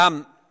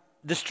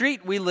The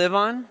street we live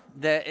on,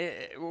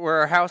 where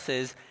our house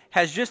is,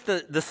 has just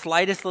the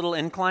slightest little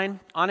incline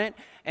on it.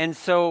 And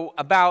so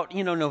about,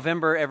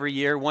 November every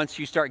year, once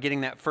you start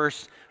getting that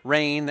first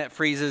rain that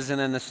freezes and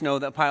then the snow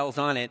that piles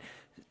on it,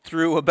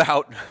 through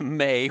about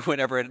May,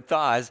 whenever it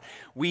thaws,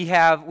 we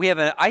have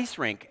an ice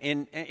rink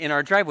in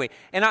our driveway,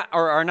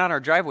 or not our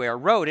driveway, our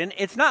road. And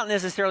it's not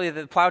necessarily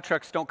that the plow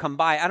trucks don't come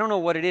by. I don't know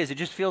what it is. It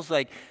just feels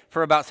like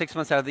for about 6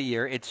 months out of the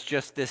year, it's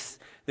just this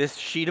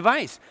sheet of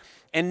ice.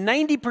 And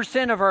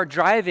 90% of our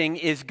driving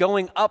is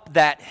going up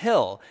that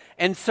hill.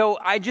 And so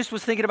I just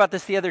was thinking about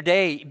this the other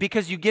day,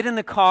 because you get in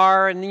the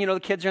car and, the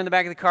kids are in the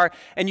back of the car,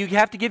 and you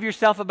have to give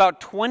yourself about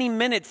 20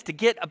 minutes to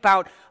get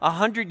about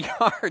 100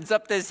 yards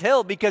up this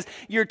hill, because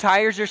your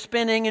tires are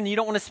spinning and you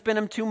don't want to spin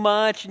them too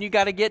much, and you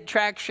got to get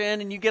traction,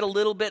 and you get a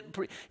little bit,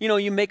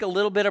 you make a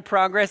little bit of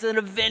progress, and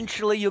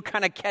eventually you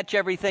kind of catch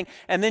everything,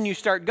 and then you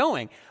start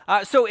going.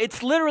 So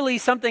it's literally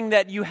something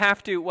that you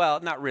have to, well,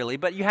 not really,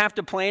 but you have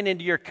to plan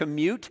into your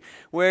commute,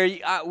 where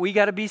we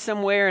got to be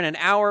somewhere in an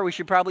hour. We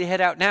should probably head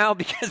out now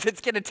because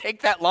it's going to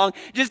take that long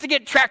just to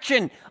get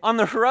traction on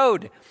the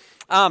road.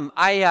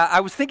 I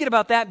was thinking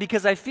about that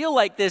because I feel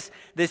like this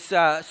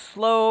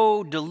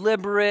slow,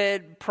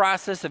 deliberate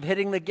process of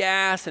hitting the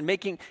gas and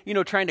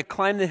trying to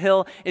climb the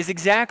hill is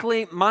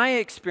exactly my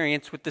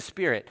experience with the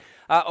Spirit.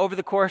 Over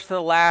the course of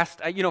the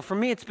last, for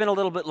me it's been a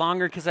little bit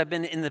longer because I've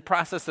been in the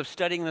process of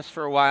studying this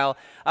for a while.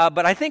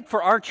 But I think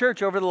for our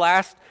church over the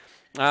last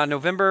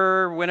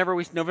November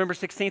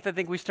 16th, I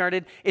think we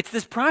started, it's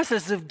this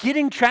process of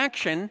getting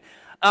traction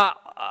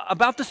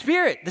about the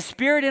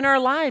Spirit in our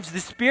lives, the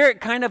Spirit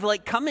kind of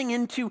like coming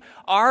into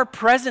our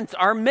presence,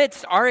 our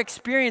midst, our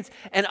experience,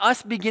 and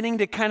us beginning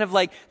to kind of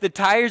like the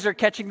tires are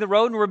catching the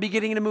road and we're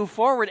beginning to move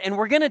forward and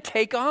we're going to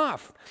take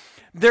off.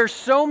 There's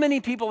so many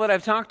people that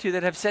I've talked to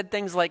that have said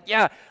things like,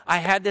 yeah, I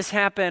had this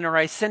happen, or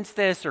I sensed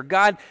this, or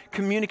God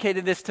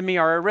communicated this to me,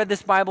 or I read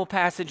this Bible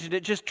passage and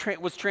it just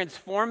was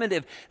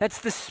transformative.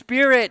 That's the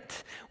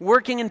Spirit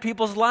working in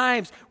people's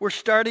lives. We're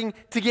starting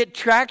to get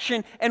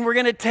traction and we're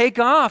going to take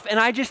off. And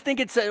I just think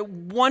it's a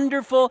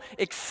wonderful,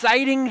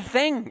 exciting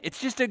thing.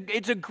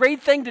 It's a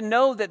great thing to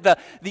know that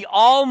the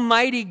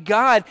Almighty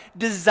God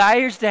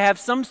desires to have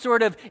some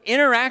sort of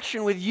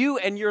interaction with you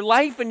and your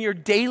life and your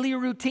daily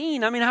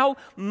routine. I mean, how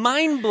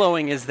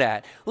mind-blowing is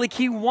that? Like,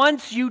 he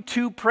wants you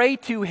to pray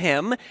to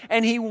him,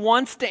 and he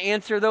wants to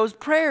answer those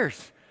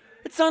prayers.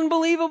 It's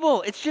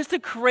unbelievable. It's just a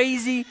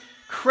crazy,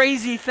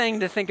 crazy thing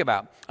to think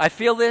about. I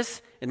feel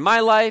this in my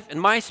life, in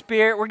my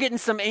spirit. We're getting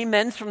some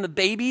amens from the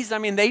babies. I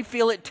mean, they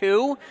feel it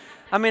too.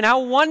 I mean,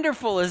 how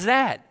wonderful is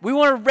that? We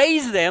want to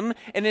raise them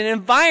in an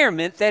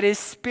environment that is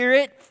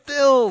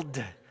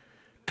Spirit-filled.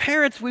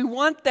 Parents, we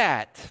want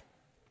that.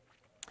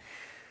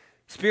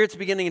 Spirit's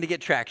beginning to get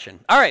traction.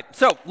 All right,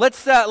 so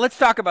let's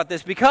talk about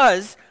this,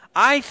 because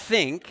I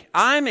think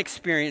I'm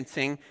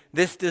experiencing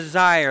this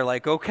desire,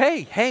 like,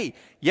 okay, hey,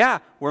 yeah,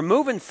 we're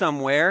moving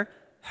somewhere.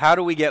 How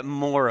do we get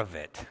more of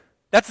it?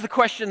 That's the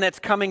question that's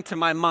coming to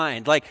my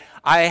mind. Like,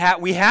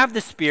 we have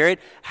the Spirit.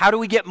 How do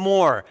we get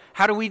more?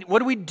 What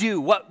do we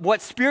do?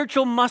 What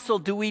spiritual muscle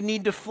do we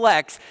need to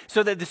flex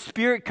so that the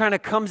Spirit kind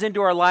of comes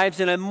into our lives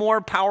in a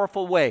more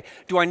powerful way?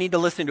 Do I need to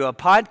listen to a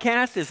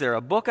podcast? Is there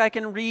a book I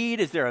can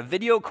read? Is there a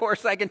video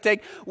course I can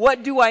take?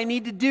 What do I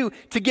need to do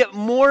to get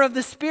more of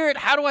the Spirit?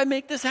 How do I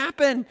make this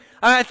happen?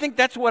 I think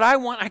that's what I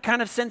want. I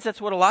kind of sense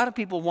that's what a lot of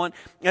people want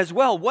as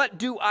well. What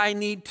do I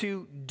need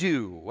to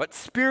do? What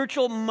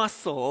spiritual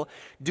muscle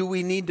do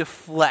we need to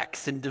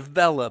flex and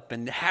develop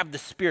and have the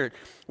Spirit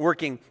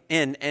working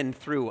in and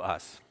through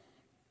us?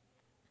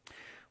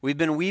 We've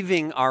been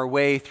weaving our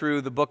way through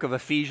the book of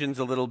Ephesians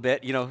a little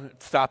bit,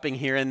 stopping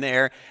here and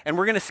there. And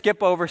we're going to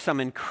skip over some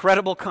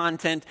incredible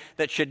content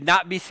that should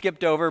not be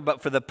skipped over,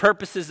 but for the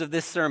purposes of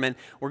this sermon,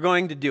 we're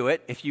going to do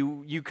it. If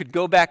you could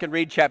go back and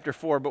read chapter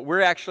 4, but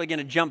we're actually going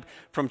to jump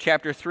from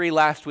chapter 3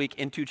 last week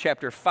into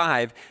chapter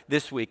 5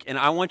 this week. And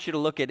I want you to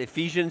look at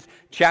Ephesians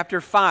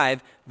chapter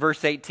 5,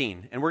 verse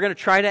 18. And we're going to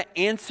try to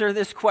answer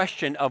this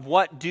question of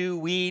what do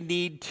we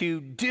need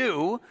to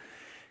do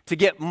to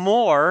get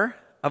more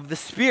of the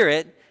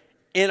Spirit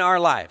in our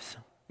lives.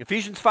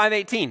 Ephesians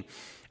 5:18.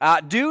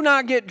 Do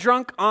not get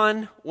drunk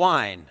on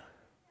wine.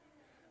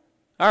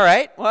 All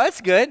right, well, that's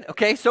good.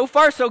 Okay, so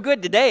far so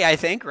good today, I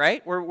think,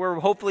 right? We're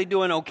hopefully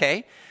doing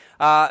okay.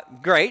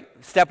 Great.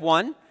 Step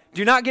 1,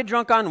 do not get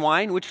drunk on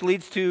wine, which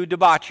leads to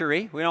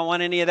debauchery. We don't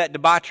want any of that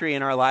debauchery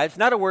in our lives.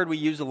 Not a word we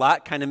use a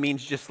lot, kind of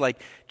means just a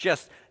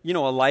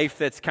life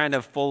that's kind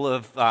of full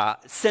of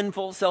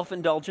sinful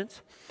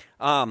self-indulgence.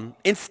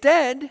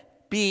 Instead,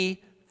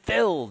 be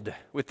filled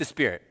with the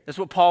Spirit. That's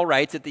what Paul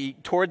writes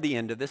toward the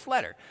end of this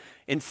letter.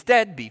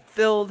 Instead, be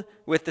filled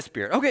with the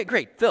Spirit. Okay,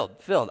 great.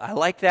 Filled. I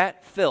like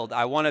that. Filled.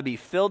 I want to be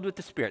filled with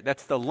the Spirit.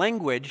 That's the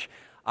language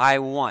I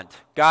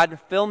want. God,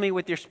 fill me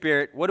with your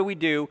Spirit. What do we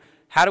do?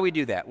 How do we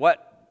do that?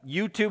 What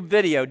YouTube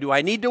video do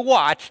I need to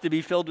watch to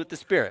be filled with the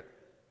Spirit?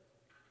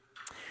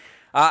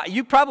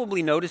 You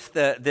probably noticed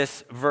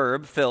this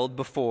verb, filled,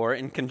 before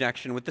in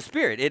conjunction with the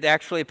Spirit. It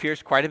actually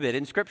appears quite a bit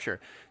in Scripture.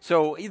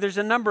 So there's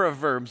a number of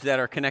verbs that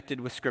are connected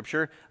with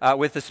Scripture,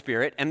 with the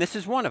Spirit, and this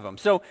is one of them.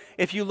 So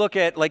if you look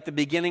at like the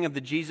beginning of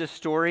the Jesus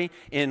story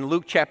in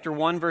Luke chapter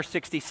 1, verse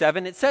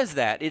 67, it says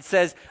that. It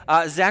says,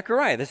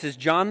 Zechariah, this is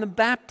John the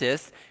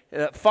Baptist,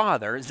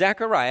 father,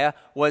 Zechariah,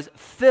 was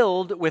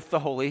filled with the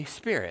Holy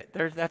Spirit.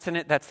 That's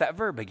that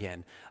verb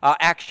again.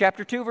 Acts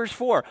chapter 2, verse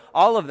 4,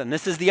 all of them,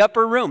 this is the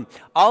upper room,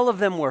 all of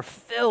them were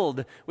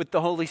filled with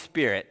the Holy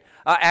Spirit.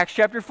 Acts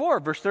chapter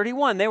 4, verse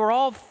 31, they were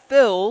all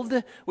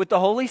filled with the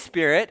Holy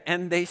Spirit,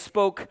 and they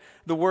spoke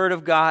the word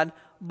of God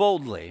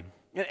boldly.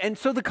 And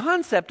so the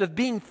concept of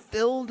being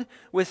filled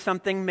with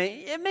something,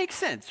 it makes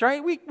sense,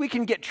 right? We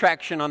can get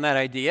traction on that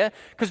idea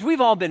because we've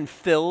all been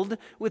filled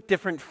with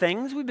different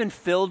things. We've been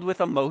filled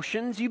with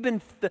emotions.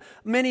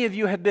 Many of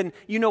you have been,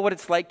 you know what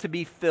it's like to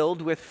be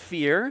filled with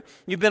fear.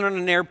 You've been on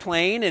an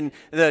airplane and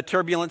the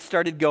turbulence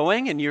started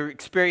going and you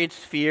experienced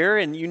fear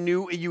and you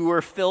knew you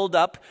were filled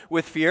up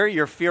with fear.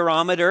 Your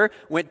fearometer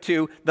went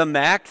to the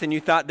max and you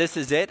thought, this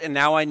is it, and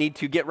now I need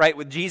to get right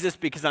with Jesus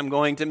because I'm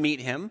going to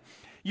meet him.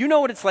 You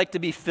know what it's like to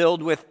be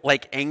filled with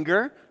like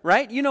anger,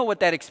 right? You know what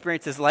that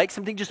experience is like.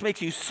 Something just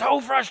makes you so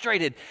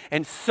frustrated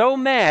and so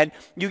mad,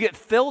 you get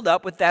filled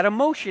up with that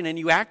emotion and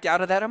you act out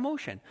of that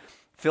emotion.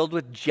 Filled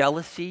with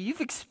jealousy,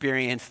 you've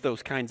experienced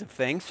those kinds of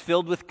things.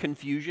 Filled with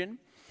confusion.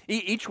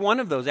 Each one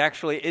of those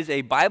actually is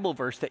a Bible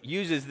verse that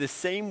uses the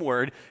same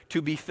word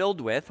to be filled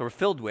with,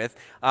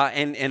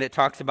 and it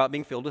talks about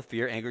being filled with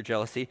fear, anger,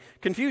 jealousy,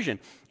 confusion.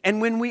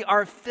 And when we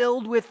are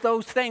filled with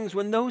those things,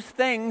 when those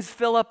things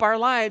fill up our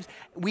lives,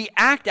 we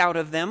act out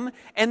of them,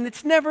 and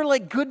it's never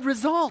like good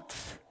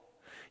results.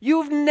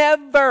 You've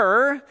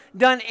never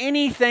done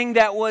anything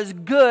that was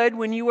good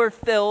when you were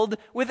filled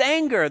with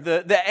anger.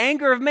 The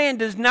anger of man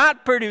does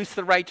not produce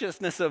the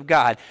righteousness of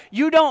God.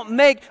 You don't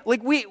make,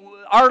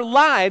 our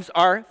lives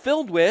are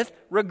filled with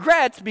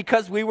regrets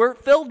because we were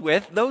filled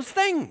with those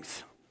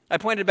things. I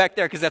pointed back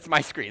there because that's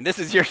my screen. This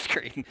is your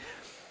screen.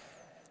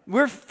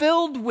 We're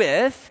filled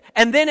with,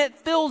 and then it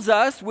fills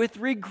us with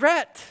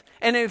regret.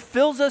 And it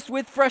fills us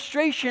with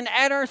frustration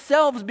at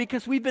ourselves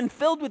because we've been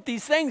filled with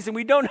these things and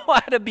we don't know how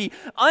to be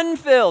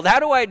unfilled. How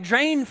do I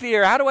drain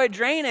fear? How do I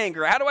drain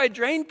anger? How do I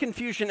drain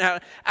confusion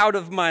out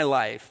of my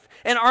life?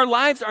 And our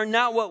lives are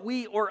not what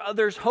we or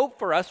others hope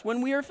for us when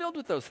we are filled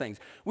with those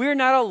things. We are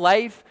not a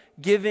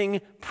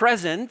life-giving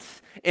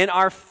presence in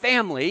our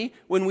family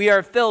when we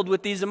are filled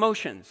with these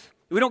emotions.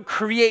 We don't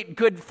create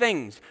good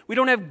things. We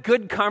don't have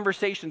good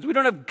conversations. We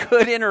don't have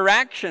good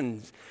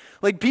interactions.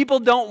 Like, people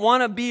don't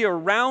want to be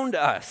around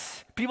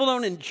us. People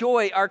don't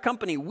enjoy our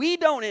company. We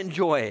don't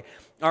enjoy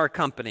our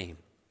company.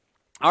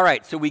 All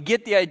right, so we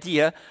get the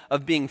idea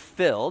of being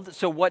filled.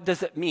 So what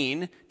does it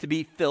mean to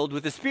be filled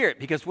with the Spirit?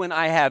 Because when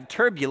I have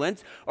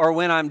turbulence or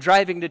when I'm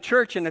driving to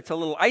church and it's a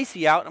little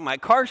icy out and my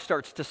car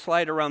starts to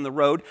slide around the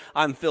road,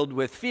 I'm filled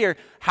with fear.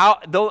 I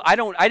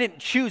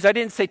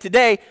didn't say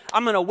today,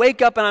 I'm going to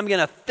wake up and I'm going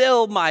to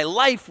fill my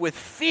life with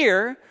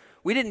fear.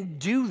 We didn't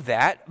do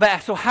that.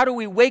 But so how do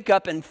we wake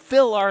up and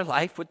fill our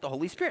life with the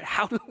Holy Spirit?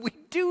 How do we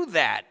do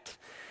that?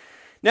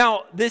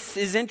 Now, this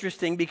is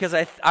interesting because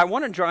I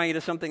want to draw you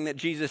to something that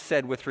Jesus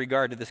said with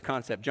regard to this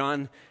concept.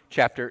 John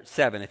chapter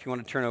 7, if you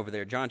want to turn over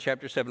there. John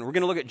chapter 7. We're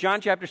going to look at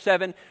John chapter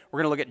 7. We're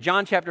going to look at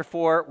John chapter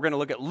 4. We're going to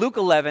look at Luke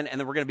 11. And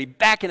then we're going to be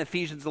back in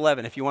Ephesians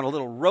 11 if you want a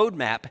little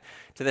roadmap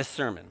to this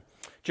sermon.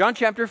 John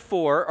chapter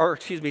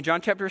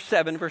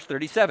 7, verse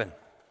 37.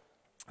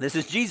 This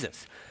is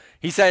Jesus.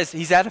 He says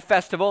he's at a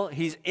festival.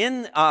 He's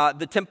in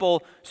the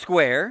temple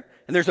square.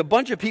 And there's a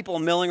bunch of people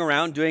milling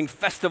around doing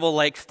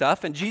festival-like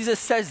stuff. And Jesus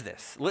says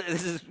this.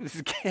 This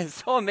is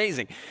so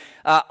amazing.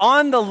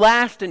 On the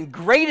last and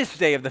greatest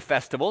day of the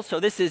festival, so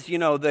this is,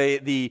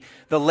 the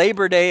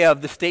Labor Day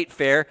of the state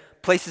fair,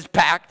 place is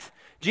packed.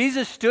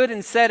 Jesus stood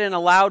and said in a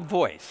loud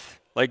voice,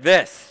 like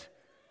this,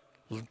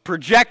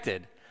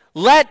 projected,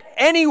 "Let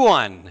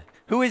anyone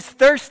who is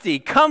thirsty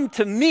come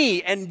to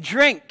me and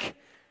drink."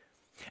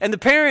 And the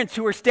parents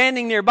who were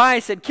standing nearby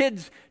said,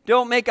 "Kids,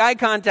 don't make eye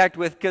contact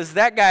with, because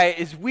that guy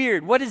is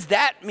weird. What does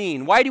that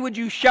mean? Why would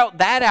you shout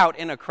that out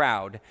in a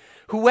crowd?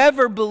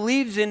 Whoever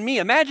believes in me,"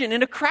 imagine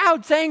in a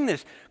crowd saying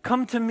this,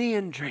 "come to me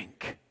and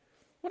drink."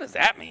 What does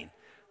that mean?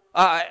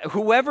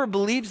 "Whoever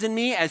believes in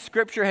me, as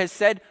Scripture has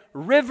said,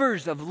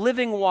 rivers of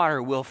living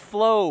water will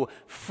flow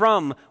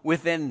from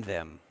within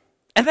them."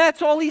 And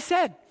that's all he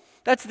said.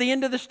 That's the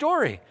end of the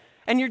story.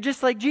 And you're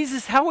just like,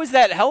 Jesus, how is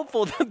that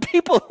helpful to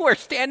people who are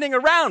standing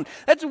around?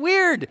 That's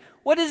weird.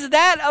 What is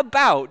that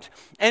about?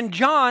 And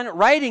John,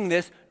 writing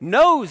this,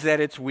 knows that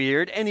it's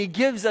weird, and he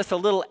gives us a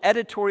little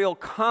editorial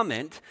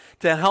comment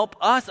to help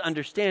us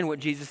understand what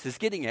Jesus is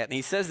getting at. And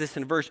he says this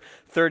in verse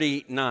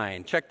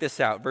 39. Check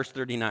this out, verse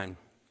 39.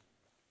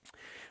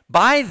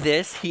 "By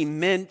this he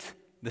meant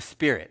the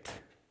Spirit,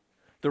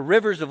 the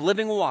rivers of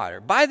living water.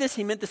 By this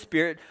he meant the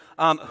Spirit,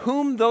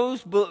 whom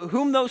those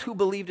who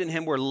believed in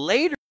him were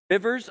later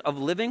rivers of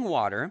living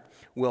water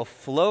will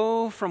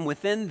flow from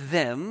within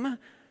them."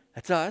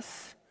 That's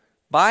us.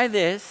 "By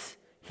this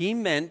he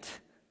meant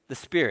the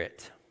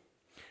Spirit.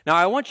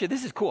 Now,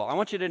 this is cool. I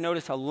want you to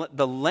notice how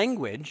the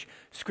language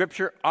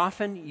Scripture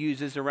often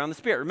uses around the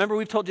Spirit. Remember,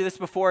 we've told you this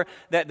before,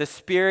 that the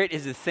Spirit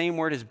is the same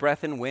word as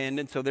breath and wind,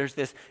 and so there's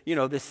this,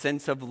 this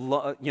sense of,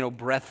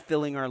 breath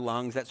filling our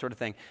lungs, that sort of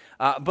thing.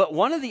 But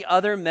one of the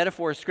other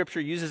metaphors Scripture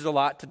uses a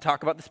lot to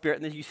talk about the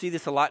Spirit, and you see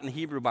this a lot in the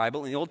Hebrew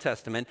Bible, in the Old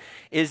Testament,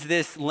 is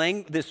this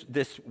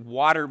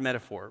water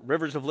metaphor,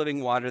 rivers of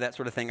living water, that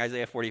sort of thing,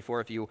 Isaiah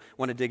 44, if you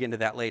want to dig into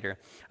that later.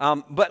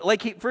 But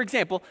for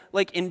example,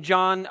 like in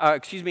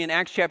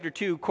Acts chapter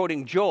 2,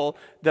 quoting Joel,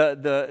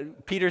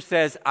 Peter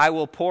says, I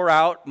will pour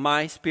out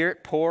my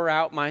Spirit,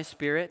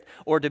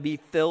 or to be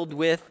filled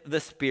with the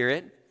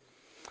Spirit.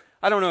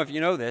 I don't know if you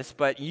know this,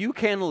 but you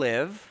can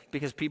live,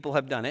 because people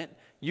have done it,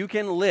 you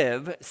can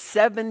live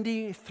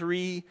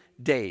 73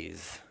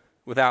 days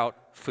without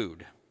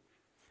food.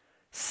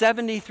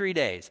 73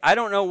 days. I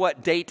don't know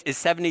what date is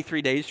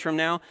 73 days from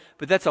now,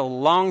 but that's a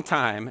long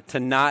time to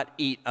not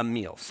eat a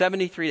meal.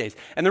 73 days.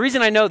 And the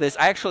reason I know this,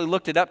 I actually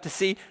looked it up to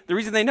see, the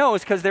reason they know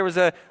is because there was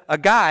a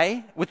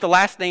guy with the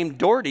last name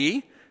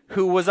Doherty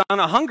who was on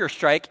a hunger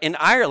strike in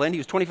Ireland. He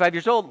was 25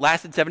 years old,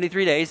 lasted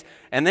 73 days,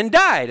 and then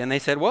died. And they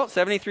said, well,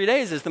 73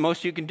 days is the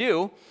most you can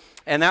do,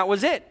 and that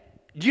was it.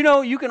 Do you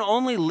know you can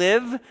only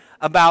live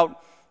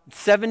about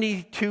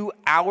 72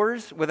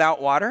 hours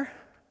without water?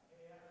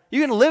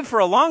 You can live for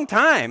a long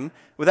time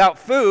without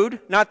food.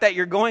 Not that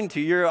you're going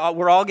to.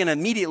 We're all going to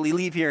immediately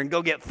leave here and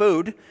go get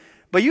food.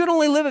 But you can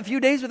only live a few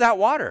days without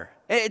water.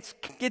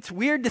 It's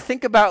weird to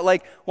think about,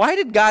 why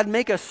did God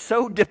make us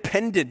so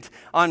dependent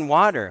on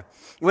water?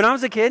 When I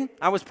was a kid,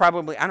 I was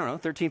probably,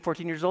 13,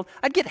 14 years old.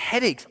 I'd get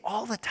headaches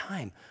all the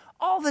time.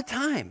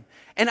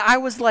 And I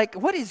was like,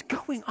 what is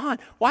going on?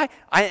 Why?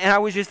 And I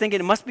was just thinking,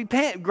 it must be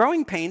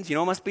growing pains,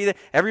 must be that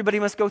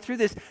everybody must go through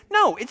this.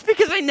 No, it's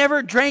because I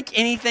never drank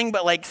anything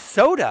but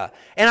soda.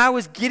 And I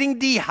was getting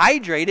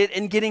dehydrated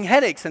and getting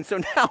headaches. And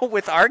so now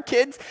with our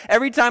kids,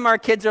 every time our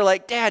kids are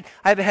like, Dad,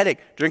 I have a headache,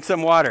 drink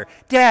some water.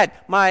 Dad,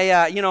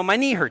 my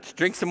knee hurts,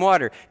 drink some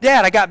water.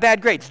 Dad, I got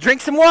bad grades,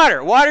 drink some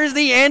water. Water's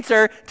the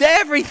answer to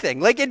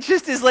everything. It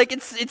just is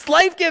it's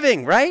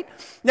life-giving, right?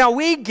 Now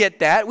we get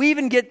that. We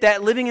even get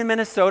that living in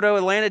Minnesota,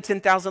 Atlanta,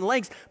 10,000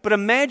 lakes. But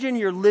imagine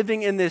you're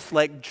living in this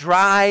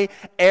dry,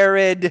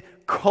 arid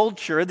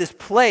culture, this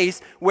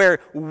place where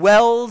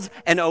wells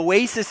and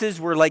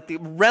oases were the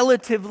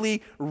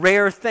relatively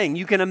rare thing.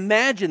 You can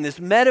imagine this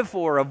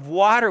metaphor of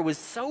water was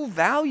so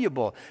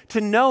valuable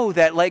to know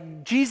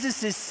that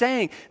Jesus is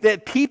saying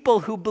that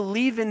people who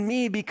believe in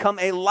me become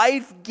a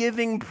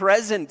life-giving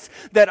presence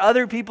that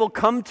other people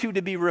come to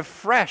be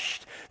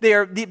refreshed. They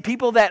are the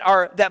people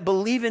that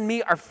believe in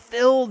me are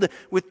filled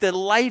with the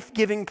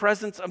life-giving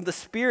presence of the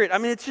Spirit. I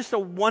mean, it's just a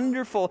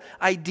wonderful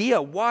idea.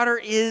 Water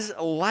is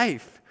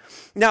life.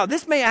 Now,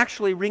 this may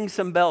actually ring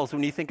some bells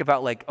when you think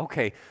about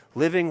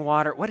living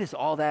water. What is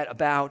all that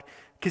about?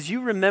 Because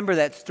you remember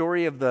that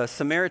story of the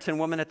Samaritan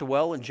woman at the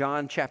well in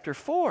John chapter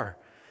 4.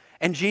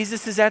 And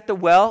Jesus is at the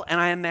well, and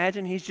I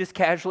imagine he's just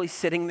casually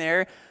sitting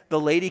there. The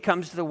lady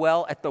comes to the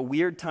well at the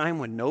weird time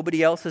when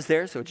nobody else is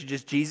there, so it's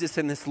just Jesus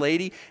and this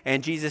lady.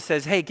 And Jesus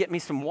says, hey, get me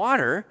some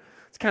water.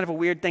 It's kind of a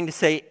weird thing to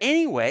say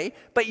anyway,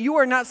 but you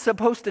are not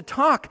supposed to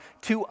talk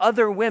to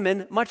other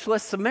women, much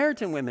less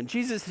Samaritan women.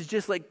 Jesus is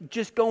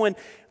just going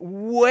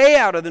way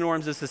out of the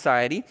norms of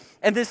society.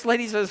 And this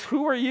lady says,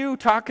 who are you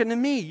talking to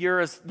me? You're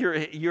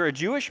a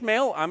Jewish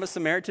male, I'm a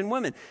Samaritan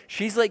woman.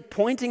 She's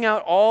pointing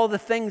out all the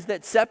things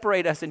that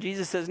separate us. And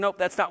Jesus says, nope,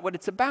 that's not what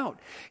it's about.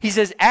 He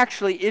says,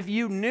 actually, if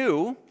you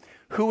knew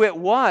who it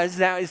was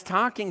that is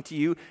talking to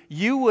you,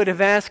 you would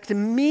have asked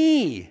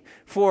me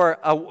for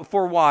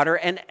water,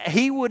 and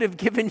he would have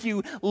given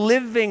you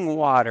living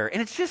water.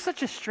 And it's just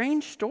such a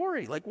strange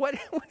story.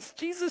 What's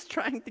Jesus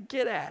trying to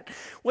get at?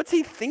 What's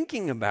he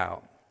thinking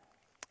about?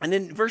 And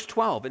in verse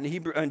 12,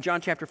 in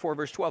John chapter 4,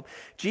 verse 12,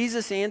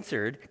 Jesus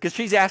answered, because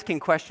she's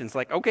asking questions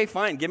okay,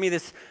 fine, give me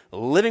this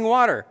living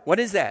water. What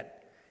is that?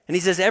 And he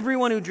says,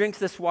 everyone who drinks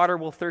this water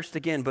will thirst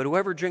again, but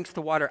whoever drinks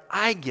the water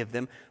I give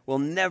them will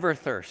never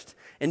thirst.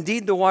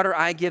 Indeed, the water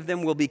I give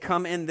them will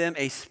become in them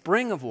a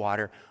spring of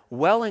water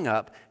welling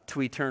up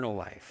to eternal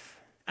life.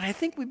 And I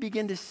think we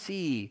begin to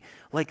see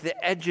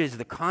the edges,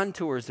 the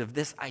contours of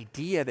this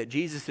idea that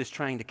Jesus is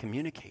trying to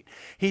communicate.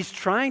 He's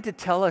trying to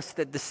tell us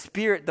that the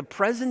Spirit, the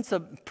presence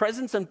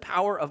and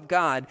power of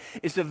God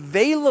is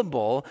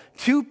available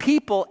to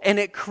people, and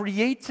it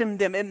creates in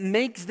them, it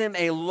makes them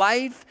a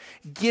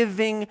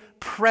life-giving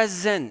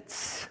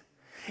presence.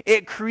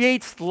 It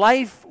creates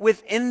life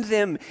within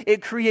them.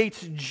 It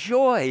creates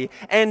joy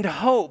and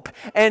hope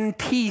and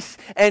peace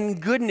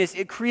and goodness.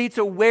 It creates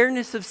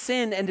awareness of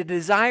sin and a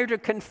desire to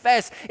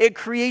confess. It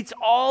creates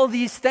all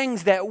these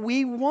things that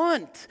we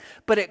want,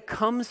 but it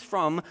comes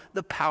from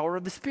the power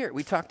of the Spirit.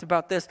 We talked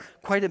about this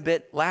quite a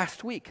bit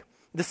last week.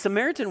 The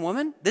Samaritan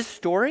woman, this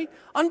story,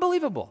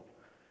 unbelievable.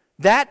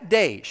 That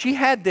day, she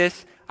had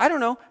this, I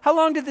don't know, how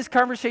long did this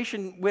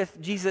conversation with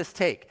Jesus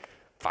take?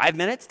 5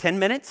 minutes? 10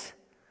 minutes?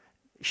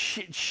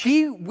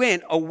 she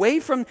went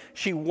away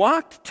she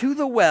walked to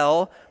the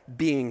well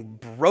being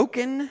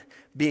broken,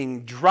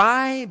 being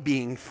dry,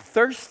 being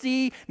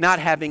thirsty, not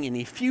having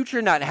any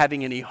future, not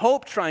having any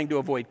hope, trying to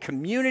avoid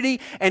community.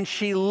 And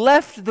she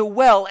left the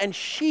well and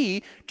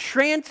she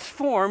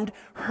transformed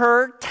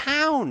her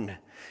town.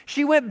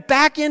 She went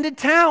back into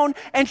town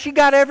and she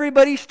got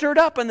everybody stirred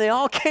up and they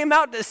all came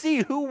out to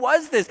see who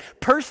was this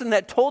person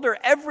that told her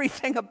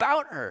everything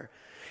about her.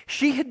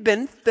 She had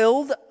been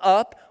filled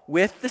up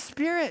with the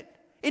Spirit.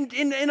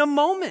 In a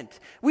moment.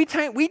 We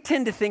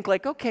tend to think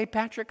like, okay,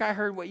 Patrick, I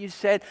heard what you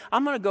said.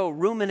 I'm going to go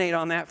ruminate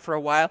on that for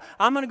a while.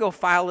 I'm going to go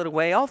file it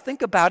away. I'll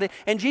think about it.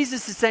 And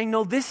Jesus is saying,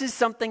 no, this is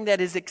something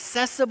that is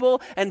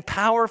accessible and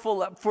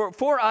powerful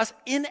for us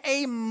in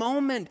a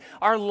moment.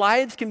 Our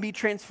lives can be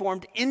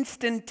transformed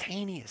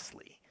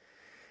instantaneously.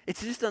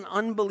 It's just an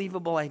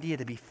unbelievable idea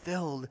to be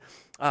filled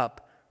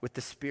up with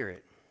the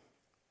Spirit.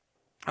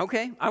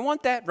 Okay, I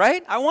want that,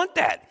 right? I want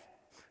that.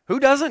 Who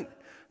doesn't?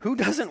 Who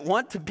doesn't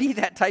want to be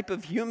that type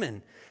of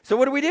human? So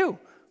what do?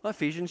 Well,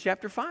 Ephesians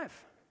chapter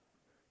 5.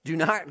 Do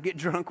not get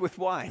drunk with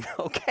wine.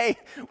 Okay,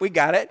 we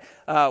got it.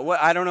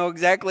 I don't know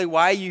exactly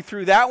why you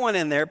threw that one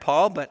in there,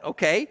 Paul, but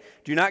okay.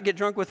 Do not get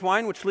drunk with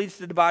wine, which leads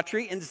to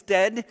debauchery.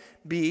 Instead,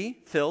 be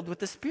filled with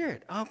the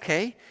Spirit.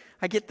 Okay,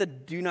 I get the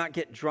do not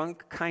get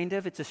drunk kind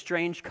of. It's a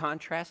strange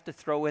contrast to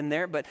throw in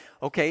there, but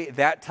okay,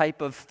 that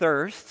type of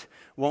thirst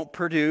won't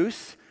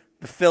produce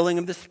the filling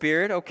of the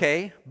Spirit.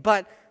 Okay,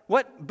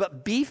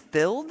 But be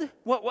filled?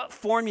 What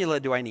formula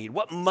do I need?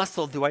 What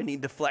muscle do I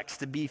need to flex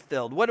to be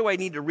filled? What do I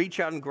need to reach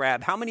out and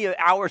grab? How many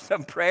hours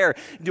of prayer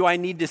do I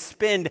need to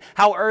spend?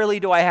 How early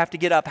do I have to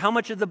get up? How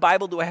much of the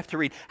Bible do I have to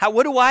read?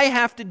 What do I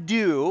have to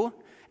do?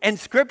 And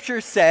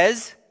Scripture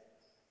says,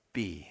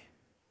 be.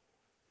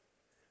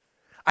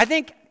 I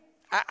think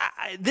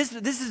this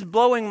is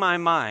blowing my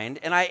mind,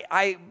 and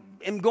I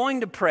am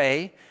going to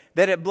pray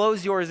that it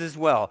blows yours as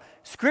well.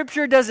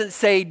 Scripture doesn't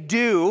say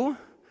do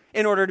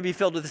in order to be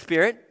filled with the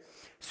Spirit.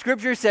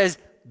 Scripture says,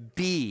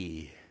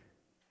 be.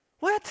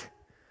 What?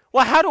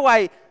 Well, how do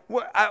I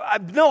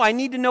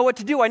need to know what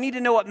to do. I need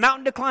to know what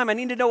mountain to climb. I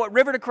need to know what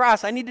river to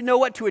cross. I need to know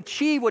what to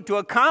achieve, what to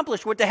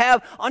accomplish, what to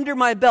have under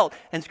my belt.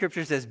 And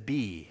Scripture says,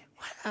 be.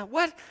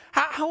 What?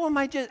 How am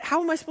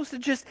I supposed to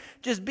just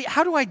be?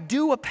 How do I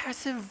do a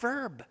passive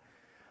verb?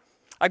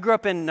 I grew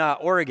up in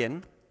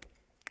Oregon,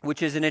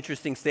 which is an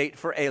interesting state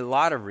for a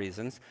lot of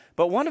reasons.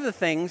 But one of the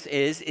things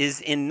is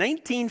in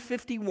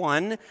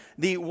 1951,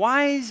 the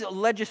wise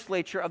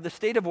legislature of the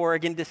state of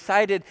Oregon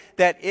decided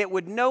that it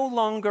would no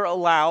longer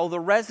allow the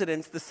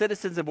residents, the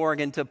citizens of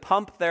Oregon, to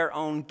pump their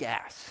own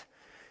gas.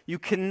 You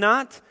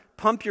cannot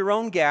pump your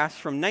own gas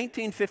from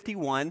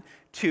 1951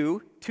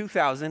 to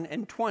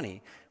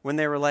 2020, when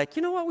they were like,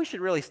 you know what, we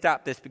should really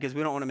stop this because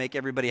we don't want to make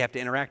everybody have to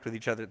interact with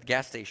each other at the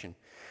gas station.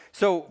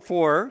 So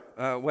for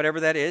whatever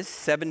that is,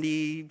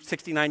 70,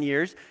 69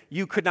 years,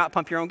 you could not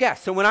pump your own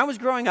gas. So when I was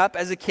growing up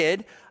as a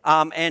kid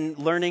and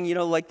learning,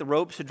 like the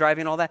ropes of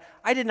driving and all that,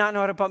 I did not know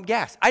how to pump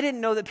gas. I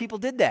didn't know that people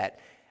did that.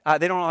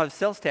 They don't have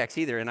sales tax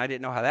either, and I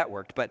didn't know how that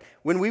worked. But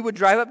when we would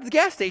drive up to the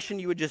gas station,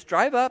 you would just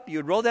drive up, you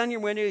would roll down your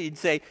window, you'd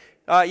say,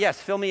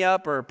 yes, fill me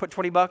up, or put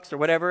 $20 or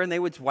whatever, and they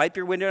would wipe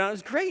your window down. It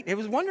was great. It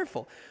was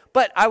wonderful.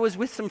 But I was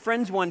with some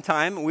friends one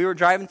time, and we were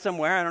driving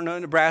somewhere, I don't know,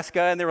 in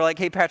Nebraska, and they were like,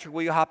 hey, Patrick,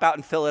 will you hop out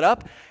and fill it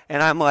up?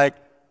 And I'm like,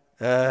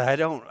 I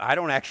don't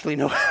actually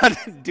know how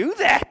to do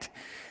that.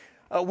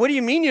 What do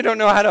you mean you don't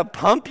know how to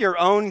pump your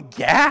own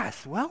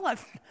gas? Well,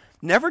 I've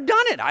never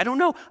done it. I don't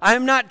know. I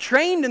am not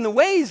trained in the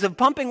ways of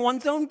pumping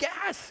one's own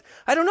gas.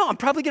 I don't know. I'm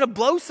probably going to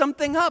blow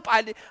something up.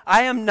 I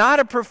am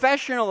not a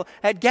professional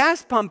at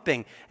gas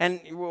pumping.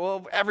 And,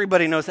 well,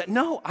 everybody knows that.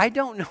 No, I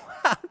don't know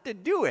how to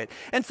do it.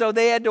 And so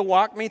they had to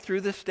walk me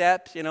through the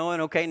steps, and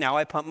okay, now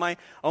I pump my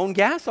own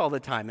gas all the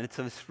time. And it's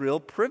this real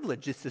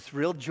privilege. It's this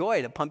real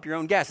joy to pump your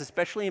own gas,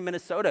 especially in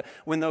Minnesota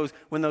when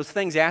those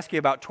things ask you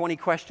about 20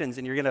 questions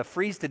and you're going to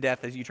freeze to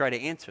death as you try to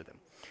answer them.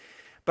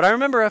 But I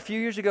remember a few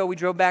years ago, we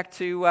went back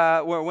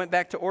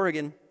to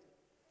Oregon,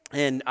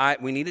 and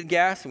we needed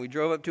gas, and we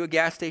drove up to a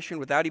gas station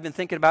without even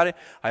thinking about it.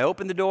 I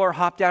opened the door,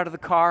 hopped out of the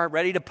car,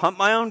 ready to pump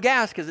my own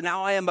gas, because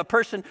now I am a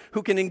person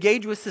who can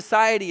engage with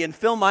society and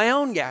fill my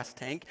own gas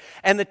tank.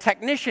 And the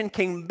technician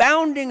came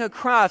bounding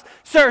across,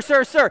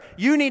 sir,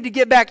 you need to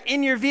get back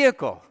in your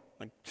vehicle.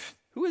 Like,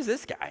 who is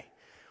this guy?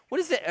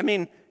 What is it? I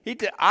mean,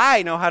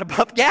 I know how to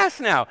pump gas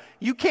now.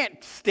 You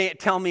can't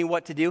tell me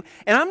what to do.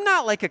 And I'm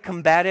not like a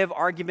combative,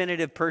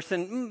 argumentative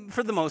person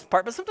for the most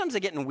part, but sometimes I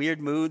get in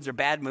weird moods or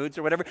bad moods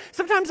or whatever.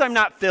 Sometimes I'm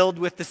not filled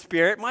with the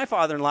Spirit. My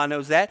father-in-law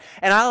knows that.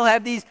 And I'll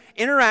have these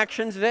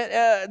interactions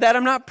that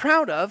I'm not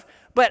proud of.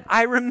 But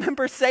I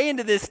remember saying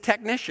to this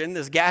technician,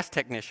 this gas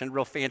technician,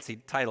 real fancy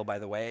title, by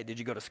the way. Did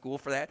you go to school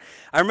for that?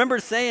 I remember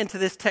saying to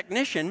this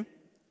technician,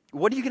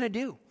 what are you going to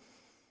do?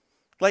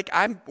 Like,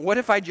 what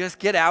if I just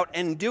get out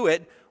and do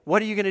it?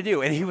 What are you going to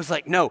do? And he was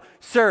like, no,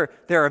 sir,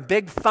 there are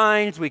big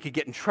fines. We could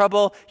get in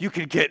trouble. You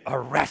could get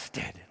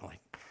arrested. I'm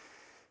like,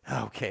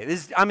 okay.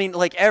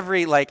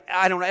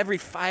 Every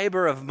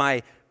fiber of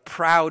my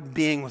proud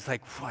being was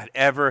like,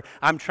 whatever,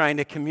 I'm trying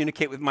to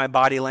communicate with my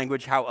body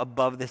language how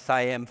above this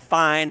I am.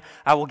 Fine,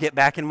 I will get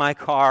back in my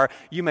car.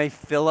 You may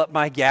fill up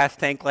my gas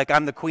tank like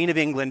I'm the Queen of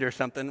England or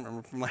something.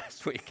 Remember from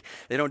last week?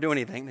 They don't do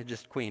anything, they're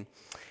just queen.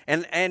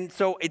 And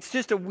so it's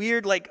just a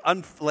weird,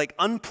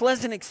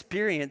 unpleasant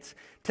experience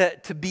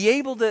to be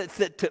able to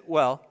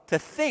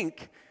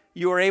think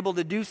you are able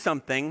to do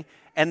something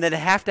and then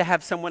have to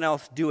have someone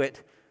else do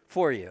it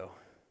for you.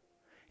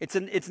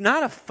 It's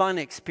not a fun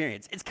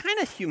experience. It's kind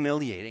of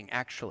humiliating,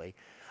 actually.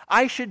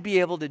 I should be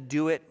able to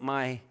do it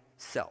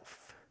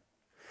myself.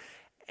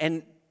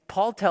 And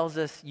Paul tells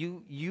us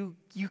you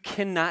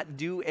cannot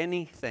do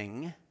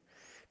anything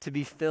to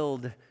be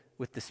filled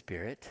with the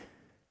Spirit.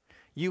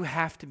 You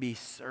have to be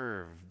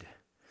served.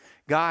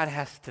 God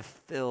has to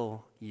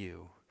fill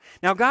you.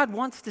 Now, God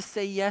wants to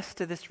say yes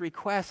to this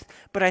request,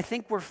 but I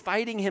think we're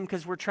fighting him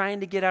because we're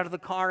trying to get out of the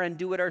car and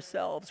do it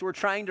ourselves. We're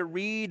trying to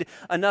read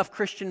enough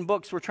Christian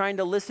books. We're trying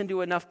to listen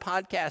to enough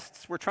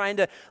podcasts. We're trying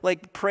to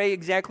pray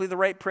exactly the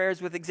right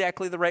prayers with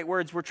exactly the right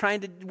words. We're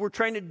trying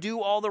to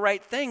do all the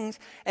right things,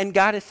 and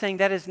God is saying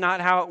that is not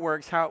how it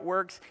works. How it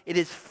works, it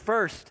is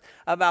first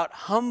about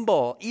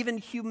humble, even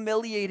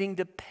humiliating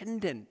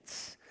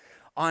dependence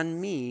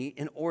on me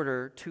in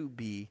order to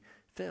be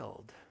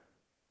filled.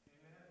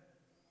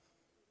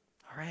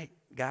 All right,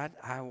 God,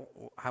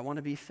 I want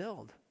to be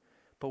filled.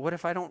 But what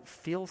if I don't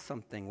feel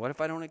something? What if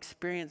I don't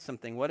experience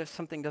something? What if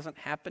something doesn't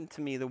happen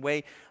to me the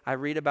way I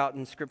read about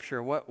in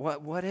Scripture?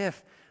 What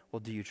if? Well,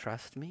 do you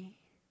trust me?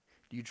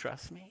 Do you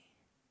trust me?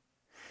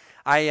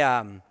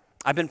 I've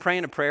been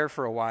praying a prayer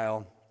for a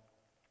while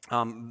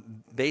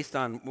based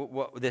on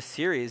what this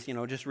series,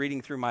 just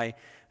reading through my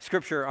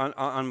Scripture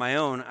on my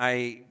own,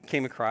 I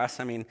came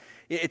across. I mean,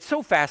 it's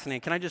so fascinating.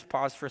 Can I just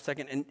pause for a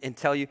second and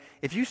tell you,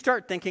 if you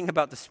start thinking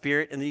about the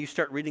Spirit and then you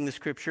start reading the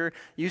Scripture,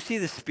 you see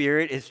the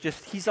Spirit is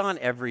just, he's on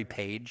every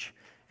page.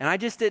 And I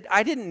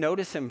didn't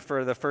notice him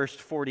for the first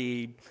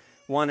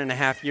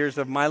 41.5 years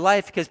of my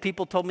life because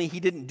people told me he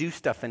didn't do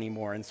stuff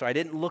anymore, and so I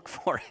didn't look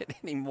for it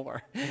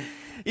anymore.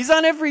 He's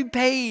on every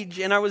page,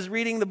 and I was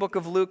reading the book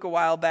of Luke a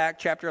while back,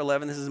 chapter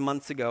 11. This is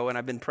months ago, and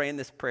I've been praying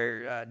this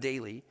prayer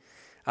daily.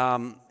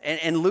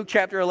 And Luke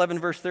chapter 11,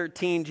 verse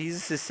 13,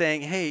 Jesus is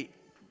saying, hey,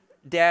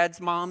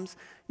 dads, moms,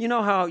 you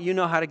know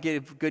how to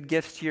give good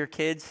gifts to your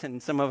kids?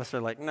 And some of us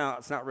are like, no,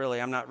 it's not really.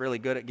 I'm not really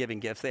good at giving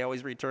gifts. They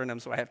always return them,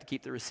 so I have to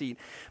keep the receipt.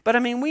 But I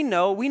mean, we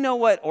know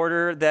what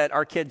order that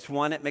our kids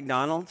want at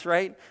McDonald's,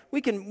 right?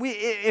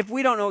 If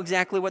we don't know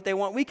exactly what they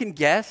want, we can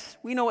guess.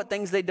 We know what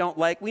things they don't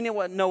like. We know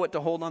what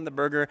to hold on the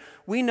burger.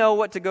 We know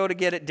what to go to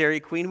get at Dairy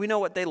Queen. We know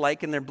what they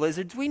like in their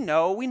Blizzards. We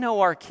know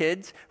our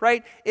kids,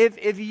 right?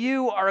 If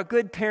you are a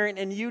good parent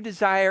and you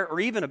desire, or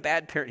even a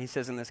bad parent, he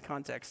says in this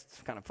context,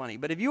 it's kind of funny,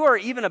 but if you are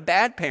even a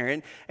bad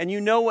parent and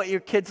you know what your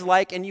kids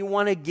like and you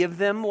want to give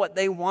them what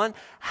they want,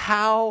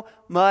 how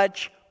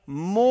much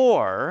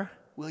more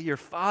will your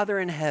Father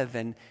in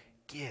heaven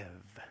give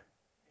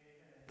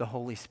the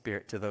Holy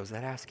Spirit to those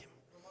that ask him?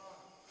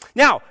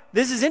 Now,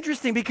 this is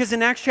interesting because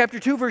in Acts chapter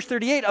 2, verse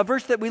 38, a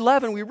verse that we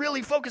love, and we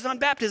really focus on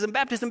baptism,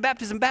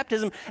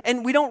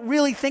 and we don't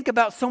really think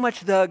about so much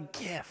the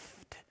gift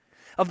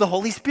of the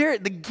Holy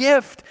Spirit, the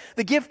gift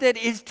that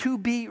is to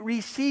be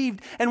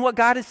received. And what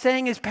God is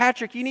saying is,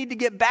 Patrick, you need to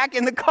get back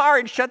in the car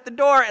and shut the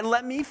door and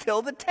let me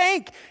fill the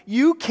tank.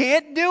 You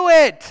can't do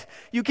it.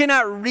 You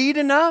cannot read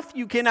enough.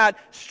 You cannot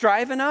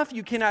strive enough.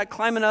 You cannot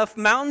climb enough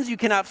mountains. You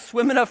cannot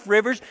swim enough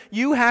rivers.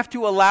 You have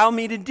to allow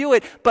me to do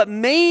it. But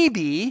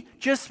maybe,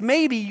 just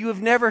maybe, you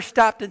have never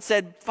stopped and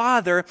said,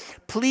 Father,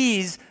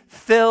 please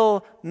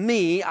fill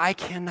me. I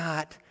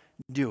cannot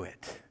do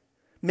it.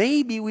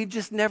 Maybe we've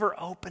just never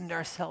opened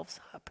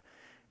ourselves up.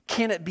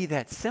 Can it be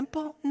that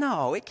simple?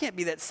 No, it can't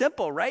be that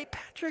simple, right,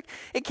 Patrick?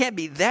 It can't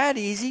be that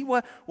easy.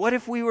 What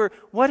if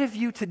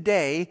you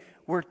today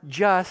were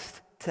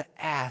just to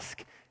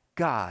ask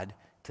God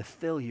to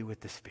fill you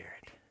with the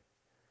Spirit?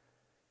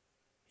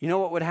 You know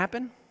what would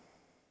happen?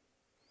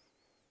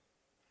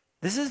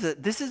 This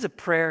is a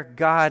prayer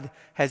God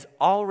has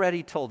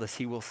already told us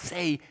he will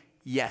say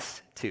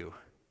yes to.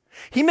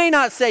 He may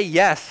not say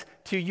yes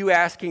to you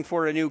asking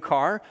for a new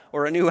car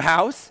or a new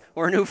house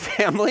or a new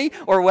family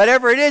or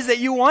whatever it is that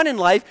you want in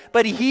life,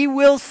 but he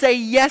will say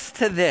yes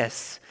to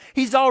this.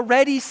 He's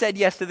already said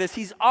yes to this.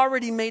 He's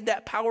already made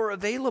that power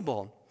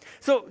available.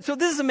 So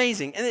this is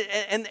amazing.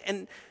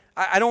 And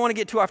I don't want to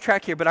get too off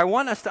track here, but I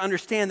want us to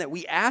understand that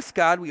we ask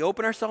God, we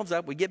open ourselves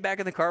up, we get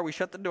back in the car, we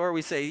shut the door,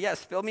 we say,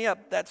 yes, fill me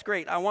up. That's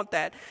great. I want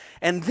that.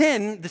 And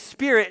then the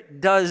Spirit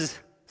does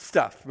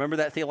stuff. Remember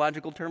that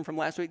theological term from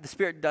last week? The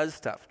Spirit does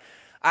stuff.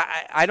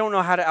 I don't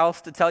know how else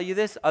to tell you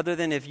this other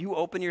than if you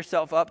open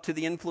yourself up to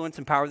the influence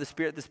and power of the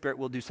Spirit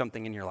will do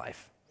something in your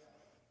life.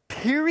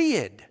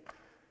 Period.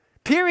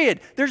 Period.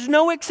 There's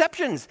no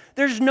exceptions.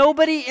 There's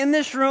nobody in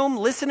this room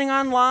listening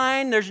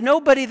online. There's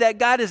nobody that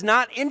God is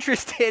not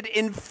interested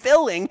in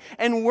filling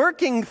and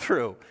working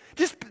through.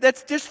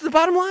 That's just the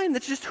bottom line.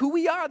 That's just who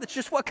we are. That's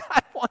just what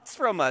God wants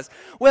from us.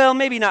 Well,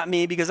 maybe not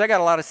me because I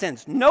got a lot of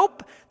sins.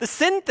 Nope. The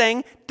sin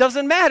thing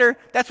doesn't matter.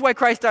 That's why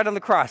Christ died on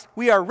the cross.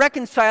 We are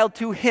reconciled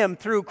to him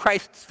through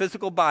Christ's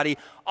physical body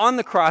on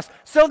the cross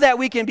so that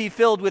we can be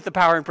filled with the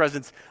power and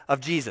presence of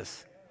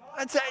Jesus.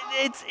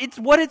 It's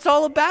what it's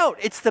all about.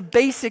 It's the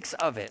basics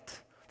of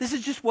it. This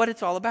is just what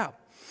it's all about.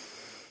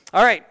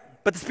 All right,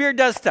 but the Spirit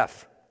does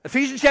stuff.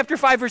 Ephesians chapter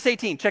 5, verse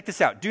 18. Check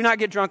this out. Do not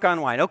get drunk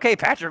on wine. Okay,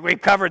 Patrick,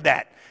 we've covered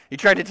that. You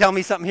tried to tell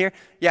me something here?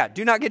 Yeah,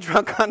 do not get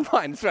drunk on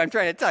wine. That's what I'm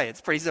trying to tell you.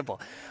 It's pretty simple.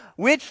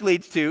 Which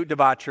leads to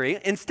debauchery.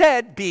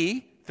 Instead,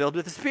 be filled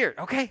with the Spirit.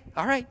 Okay,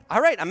 all right.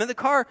 I'm in the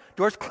car.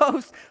 Door's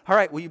closed. All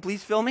right, will you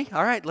please fill me?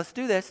 All right, let's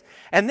do this.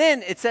 And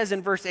then it says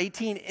in verse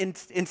 18,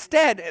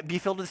 instead, be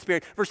filled with the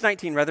Spirit. Verse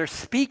 19, rather,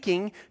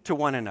 speaking to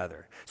one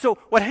another. So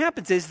what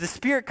happens is the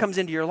Spirit comes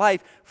into your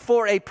life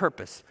for a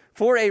purpose,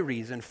 for a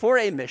reason, for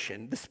a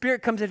mission. The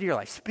Spirit comes into your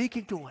life,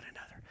 speaking to one another.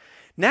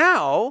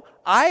 Now,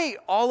 I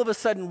all of a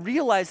sudden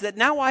realize that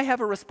now I have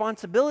a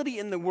responsibility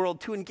in the world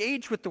to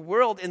engage with the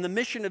world in the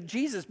mission of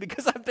Jesus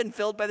because I've been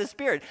filled by the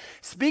Spirit.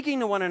 Speaking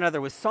to one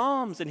another with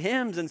psalms and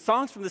hymns and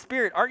songs from the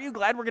Spirit. Aren't you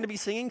glad we're going to be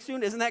singing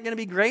soon? Isn't that going to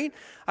be great?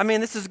 I mean,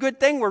 this is a good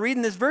thing we're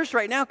reading this verse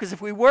right now because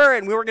if we were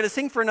going to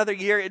sing for another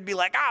year, it'd be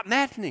like,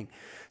 maddening.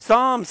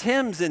 Psalms,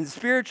 hymns, and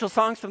spiritual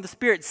songs from the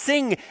Spirit.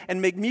 Sing and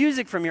make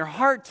music from your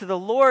heart to the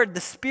Lord.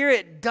 The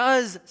Spirit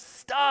does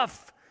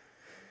stuff.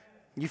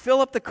 You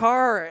fill up the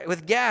car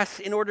with gas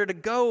in order to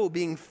go.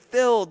 Being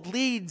filled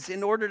leads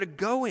in order to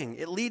going.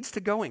 It leads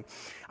to going.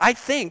 I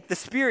think the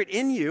Spirit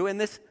in you,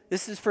 and this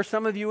is for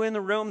some of you in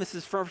the room, this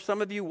is for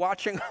some of you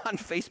watching on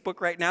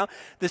Facebook right now,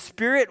 the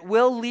Spirit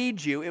will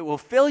lead you, it will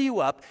fill you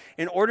up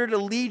in order to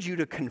lead you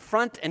to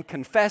confront and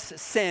confess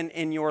sin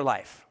in your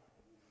life.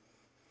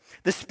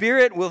 The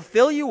Spirit will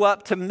fill you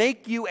up to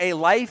make you a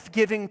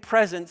life-giving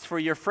presence for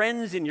your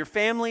friends and your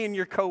family and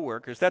your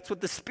coworkers. That's what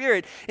the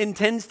Spirit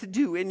intends to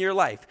do in your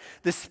life.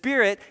 The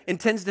Spirit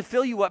intends to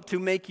fill you up to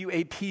make you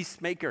a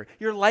peacemaker.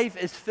 Your life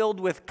is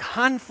filled with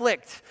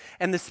conflict,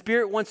 and the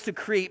Spirit wants to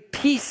create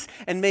peace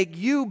and make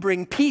you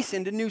bring peace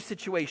into new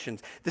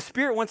situations. The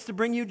Spirit wants to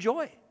bring you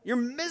joy. You're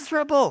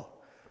miserable.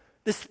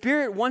 The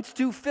Spirit wants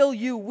to fill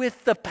you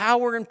with the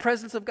power and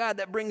presence of God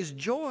that brings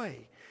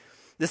joy.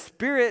 The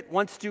Spirit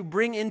wants to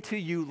bring into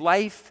you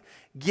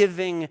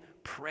life-giving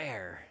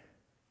prayer.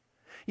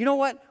 You know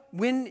what?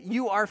 When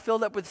you are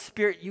filled up with the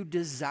Spirit, you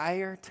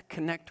desire to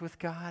connect with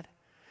God.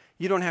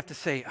 You don't have to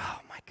say, oh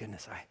my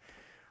goodness,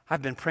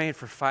 I've been praying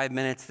for 5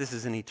 minutes. This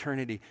is an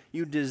eternity.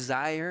 You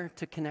desire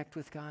to connect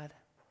with God.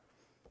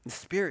 The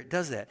Spirit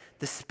does that.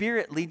 The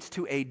Spirit leads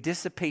to a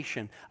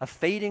dissipation, a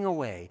fading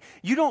away.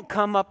 You don't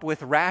come up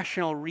with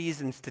rational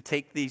reasons to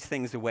take these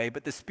things away,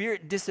 but the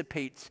Spirit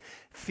dissipates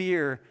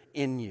fear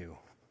in you.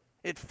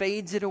 It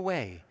fades it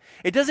away.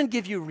 It doesn't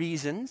give you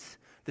reasons.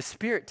 The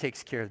Spirit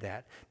takes care of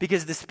that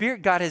because the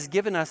Spirit God has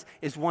given us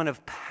is one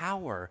of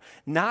power,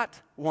 not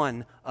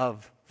one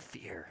of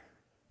fear.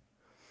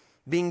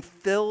 Being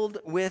filled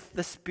with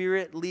the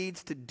Spirit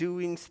leads to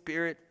doing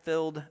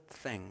Spirit-filled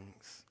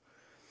things.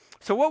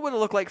 So what would it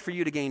look like for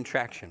you to gain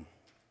traction?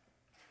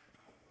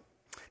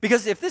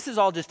 Because if this is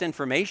all just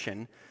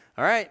information,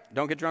 all right,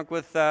 don't get drunk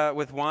with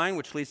wine,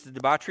 which leads to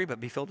debauchery, but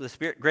be filled with the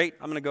Spirit. Great,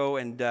 I'm going to go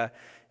and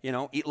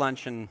eat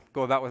lunch and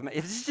go about with my...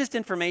 If this is just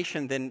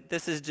information, then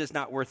this is just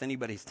not worth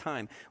anybody's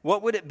time.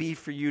 What would it be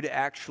for you to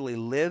actually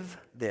live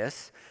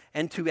this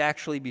and to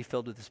actually be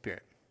filled with the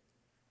Spirit?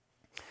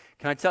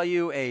 Can I tell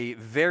you a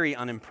very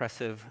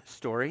unimpressive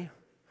story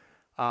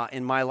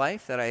in my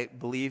life that I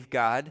believe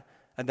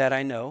that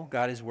I know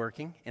God is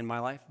working in my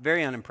life?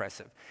 Very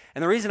unimpressive.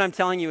 And the reason I'm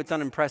telling you it's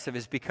unimpressive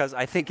is because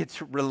I think it's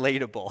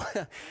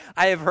relatable.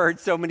 I have heard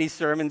so many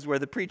sermons where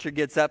the preacher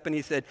gets up and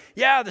he said,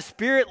 yeah, the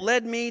Spirit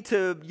led me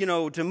to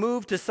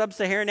move to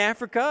sub-Saharan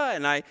Africa,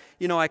 and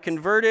I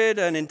converted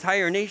an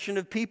entire nation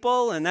of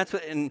people, and that's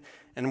what, and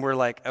we're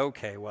like,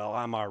 okay, well,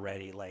 I'm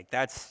already like,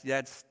 that's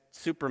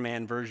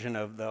Superman version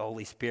of the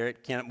Holy Spirit.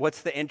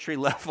 What's the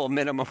entry-level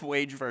minimum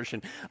wage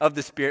version of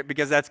the Spirit?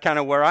 Because that's kind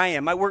of where I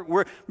am.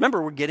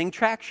 Remember, we're getting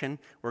traction.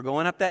 We're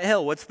going up that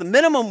hill. What's the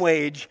minimum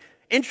wage,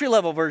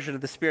 entry-level version of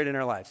the Spirit in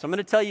our lives? So I'm going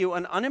to tell you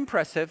an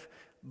unimpressive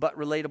but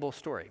relatable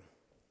story.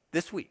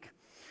 This week,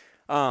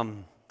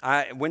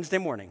 Wednesday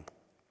morning,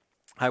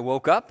 I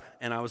woke up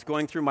and I was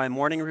going through my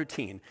morning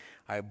routine.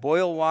 I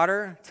boil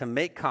water to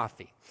make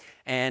coffee,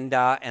 and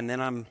then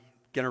I'm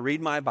going to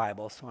read my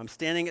Bible. So I'm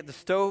standing at the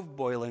stove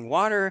boiling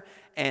water,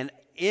 and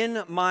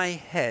in my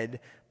head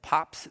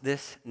pops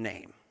this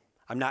name.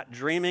 I'm not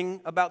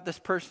dreaming about this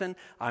person.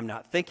 I'm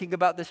not thinking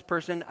about this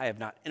person. I have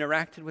not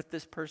interacted with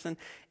this person.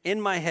 In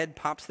my head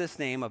pops this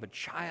name of a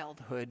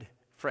childhood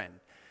friend.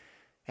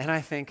 And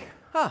I think,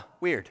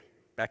 weird.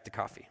 Back to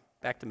coffee.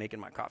 Back to making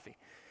my coffee.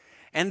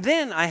 And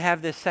then I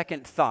have this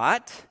second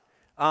thought,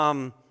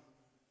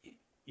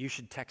 you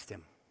should text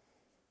him.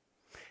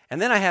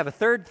 And then I have a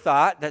third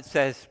thought that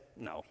says,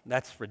 no,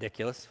 that's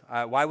ridiculous.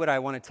 Why would I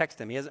want to text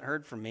him? He hasn't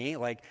heard from me.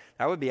 Like,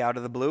 that would be out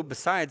of the blue.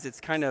 Besides, it's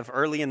kind of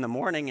early in the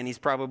morning and he's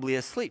probably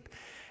asleep.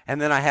 And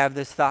then I have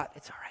this thought,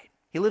 it's all right.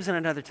 He lives in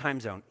another time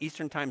zone,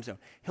 Eastern time zone.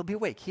 He'll be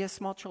awake. He has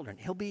small children.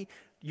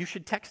 You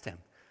should text him.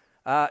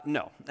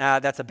 No,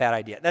 that's a bad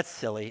idea. That's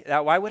silly.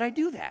 Why would I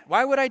do that?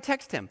 Why would I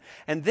text him?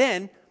 And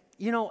then,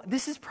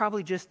 this is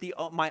probably just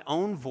my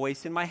own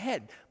voice in my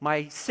head.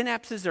 My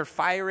synapses are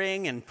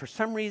firing, and for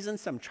some reason,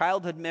 some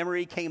childhood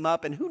memory came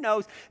up, and who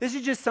knows? This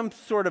is just some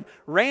sort of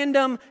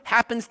random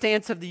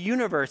happenstance of the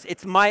universe.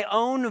 It's my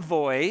own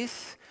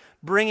voice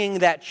bringing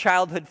that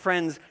childhood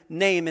friend's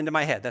name into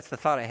my head. That's the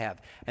thought I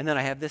have. And then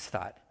I have this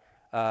thought.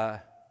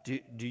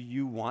 Do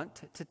you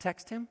want to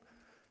text him?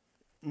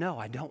 No,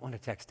 I don't want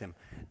to text him.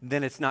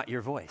 Then it's not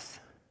your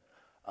voice.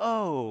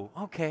 Oh,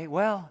 okay,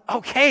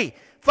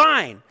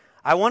 fine.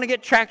 I want to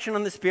get traction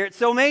on the Spirit,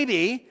 so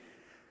maybe.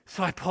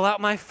 So I pull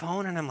out my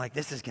phone and I'm like,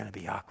 this is going to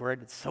be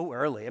awkward. It's so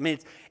early. I mean,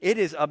 it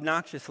is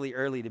obnoxiously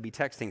early to be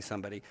texting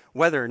somebody,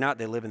 whether or not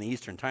they live in the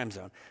Eastern time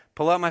zone.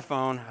 Pull out my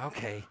phone.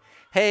 Okay.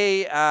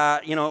 Hey,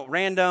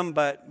 random,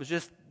 but was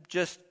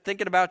just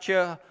thinking about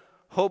you.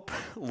 Hope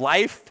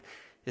life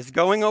is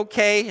going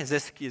okay. Is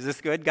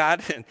this good,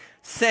 God?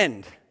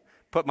 Send.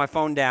 Put my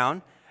phone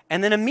down.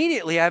 And then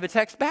immediately I have a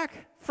text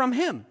back from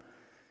him.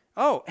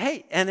 Oh,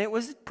 hey, and it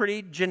was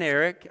pretty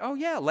generic. Oh,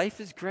 yeah,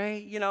 life is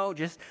great,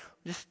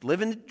 just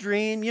living the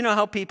dream. You know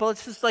how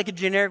it's just like a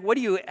generic,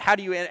 how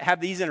do you have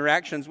these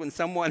interactions when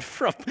someone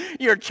from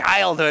your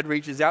childhood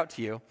reaches out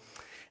to you?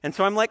 And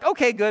so I'm like,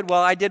 okay, good,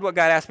 well, I did what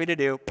God asked me to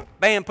do.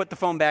 Bam, put the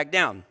phone back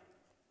down.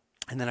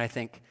 And then I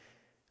think,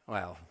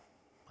 well,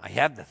 I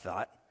have the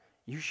thought,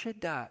 you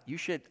should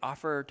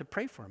offer to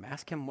pray for him.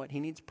 Ask him what he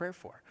needs prayer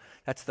for.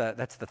 That's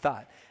the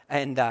thought.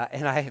 And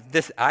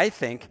I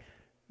think,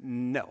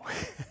 no.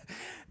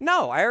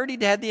 No, I already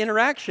had the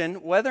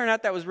interaction. Whether or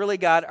not that was really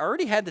God, I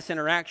already had this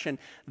interaction.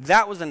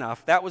 That was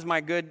enough. That was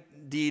my good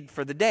deed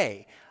for the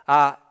day.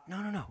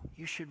 No.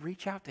 You should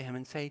reach out to him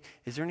and say,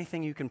 is there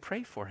anything you can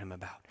pray for him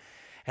about?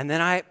 And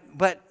then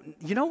but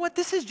you know what?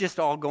 This is just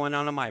all going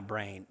on in my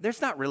brain. There's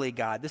not really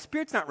God. The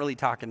Spirit's not really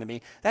talking to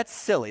me. That's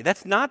silly.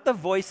 That's not the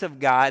voice of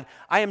God.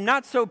 I am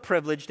not so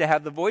privileged to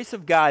have the voice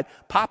of God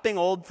popping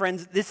old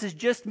friends. This is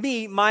just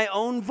me, my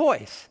own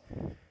voice.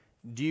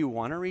 Do you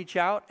want to reach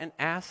out and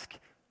ask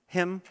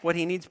him what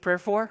he needs prayer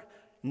for?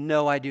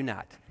 No, I do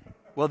not.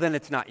 Well, then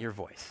it's not your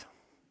voice.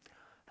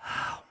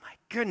 Oh, my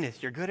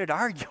goodness, you're good at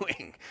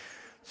arguing.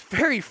 It's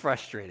very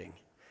frustrating.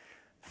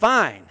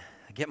 Fine.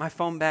 I get my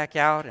phone back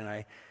out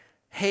and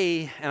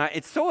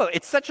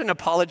it's such an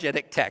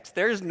apologetic text.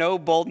 There's no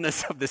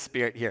boldness of the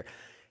Spirit here.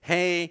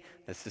 Hey,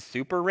 this is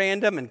super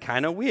random and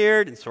kind of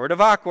weird and sort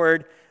of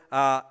awkward.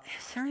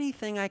 Is there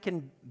anything I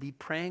can be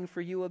praying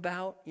for you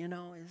about? I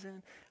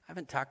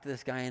haven't talked to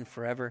this guy in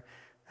forever.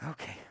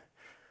 Okay.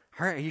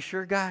 All right, are you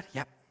sure, God?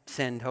 Yep.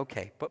 Send.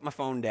 Okay. Put my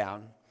phone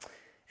down.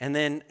 And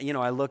then,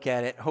 I look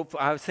at it.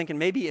 I was thinking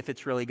maybe if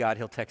it's really God,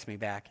 he'll text me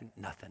back.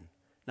 Nothing.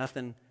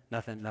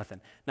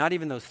 Not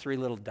even those 3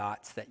 little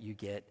dots that you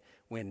get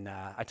when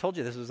I told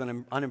you this was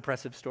an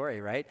unimpressive story,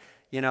 right?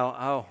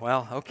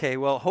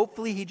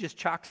 Hopefully he just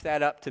chalks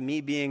that up to me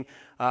being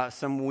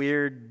some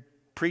weird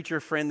preacher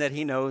friend that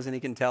he knows, and he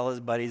can tell his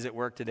buddies at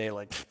work today,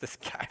 like, this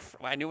guy,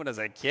 I knew when I was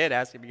a kid,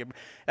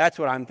 that's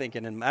what I'm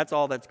thinking, and that's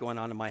all that's going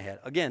on in my head.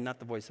 Again, not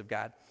the voice of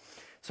God.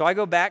 So I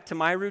go back to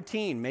my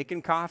routine,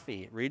 making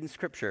coffee, reading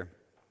scripture.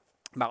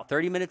 About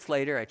 30 minutes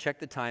later, I check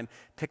the time,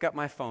 pick up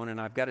my phone,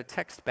 and I've got a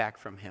text back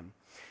from him.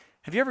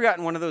 Have you ever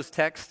gotten one of those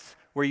texts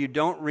where you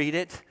don't read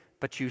it,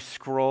 but you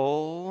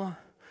scroll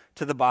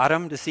to the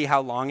bottom to see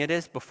how long it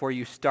is before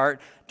you start?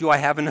 Do I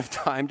have enough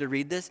time to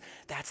read this?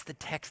 That's the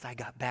text I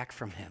got back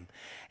from him.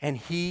 And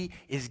he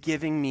is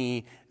giving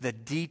me the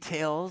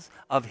details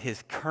of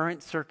his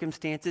current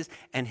circumstances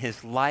and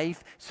his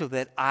life so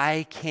that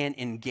I can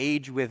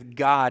engage with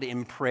God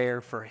in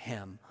prayer for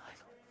him.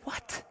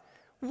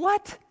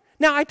 What?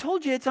 Now, I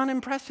told you it's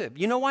unimpressive.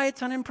 You know why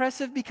it's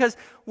unimpressive? Because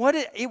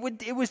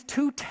it was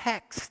 2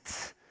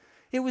 texts.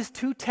 It was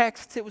 2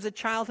 texts. It was a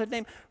childhood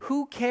name.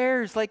 Who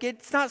cares? Like,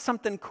 it's not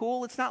something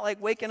cool. It's not like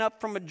waking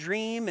up from a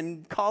dream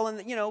and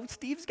calling,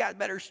 Steve's got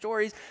better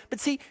stories. But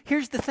see,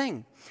 here's the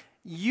thing.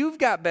 You've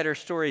got better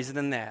stories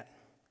than that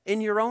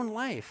in your own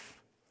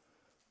life.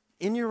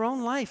 In your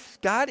own life.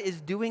 God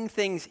is doing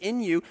things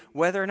in you,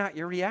 whether or not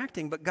you're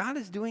reacting, but God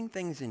is doing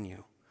things in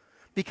you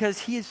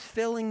because he is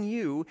filling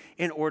you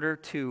in order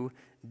to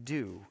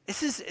do.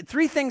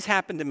 3 things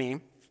happened to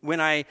me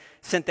when I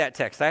sent that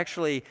text.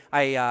 I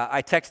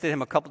texted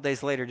him a couple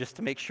days later just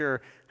to make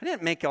sure I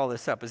didn't make all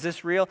this up. Is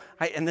this real?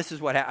 And this is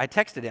what I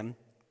texted him.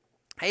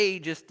 Hey,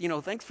 just,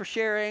 thanks for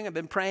sharing. I've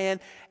been praying.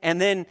 And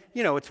then,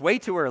 it's way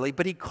too early,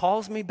 but he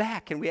calls me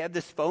back and we have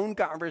this phone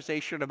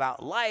conversation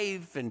about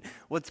life and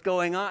what's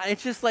going on.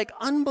 It's just like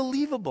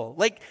unbelievable.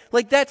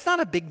 Like that's not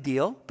a big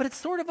deal, but it's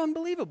sort of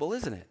unbelievable,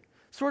 isn't it?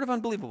 Sort of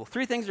unbelievable.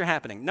 3 things are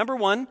happening. Number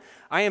 1,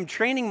 I am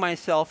training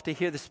myself to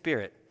hear the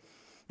Spirit.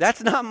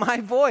 That's not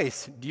my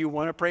voice. Do you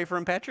want to pray for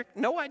him, Patrick?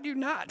 No, I do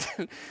not.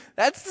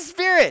 That's the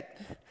Spirit.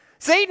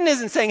 Satan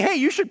isn't saying, hey,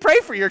 you should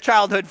pray for your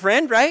childhood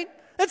friend, right?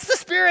 That's the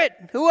Spirit.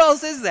 Who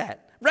else is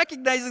that?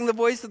 Recognizing the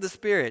voice of the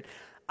Spirit.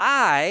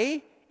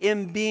 I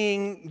am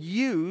being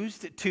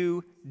used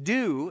to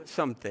do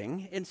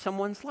something in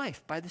someone's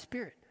life by the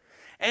Spirit.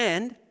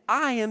 And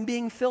I am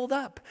being filled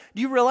up.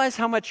 Do you realize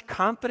how much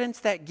confidence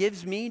that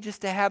gives me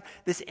just to have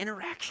this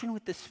interaction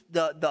with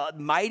the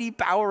mighty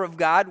power of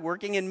God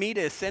working in me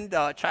to send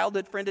a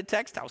childhood friend a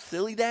text? How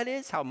silly that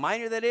is, how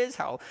minor that is,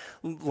 how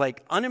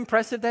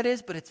unimpressive that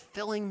is, but it's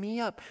filling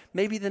me up.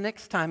 Maybe the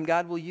next time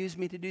God will use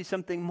me to do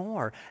something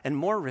more and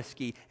more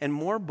risky and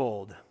more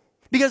bold.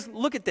 Because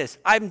look at this.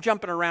 I'm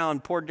jumping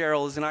around. Poor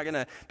Daryl is not going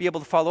to be able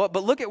to follow up.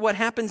 But look at what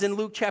happens in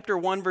Luke chapter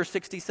 1, verse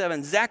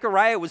 67.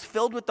 Zechariah was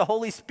filled with the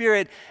Holy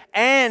Spirit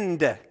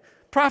and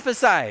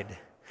prophesied.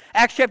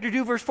 Acts chapter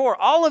 2, verse 4.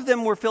 All of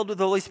them were filled with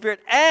the Holy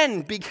Spirit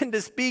and began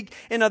to speak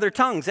in other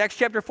tongues. Acts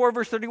chapter 4,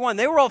 verse 31.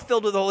 They were all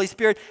filled with the Holy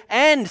Spirit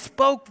and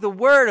spoke the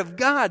word of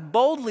God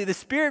boldly. The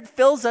Spirit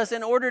fills us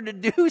in order to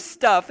do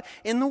stuff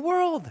in the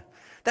world.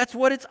 That's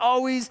what it's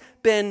always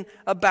been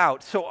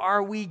about. So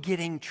are we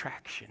getting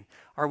traction?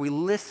 Are we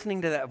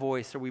listening to that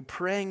voice? Are we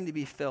praying to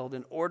be filled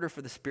in order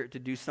for the Spirit to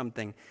do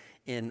something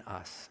in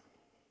us?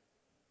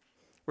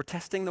 We're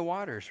testing the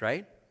waters,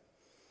 right?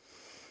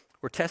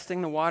 We're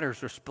testing the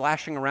waters. We're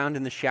splashing around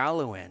in the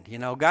shallow end. You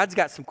know, God's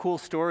got some cool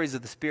stories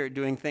of the Spirit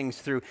doing things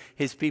through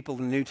his people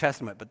in the New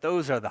Testament, but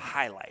those are the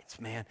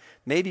highlights, man.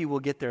 Maybe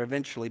we'll get there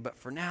eventually, but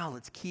for now,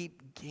 let's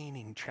keep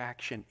gaining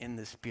traction in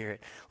the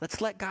Spirit.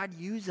 Let's let God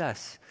use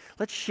us.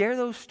 Let's share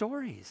those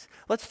stories.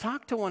 Let's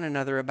talk to one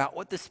another about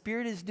what the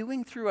Spirit is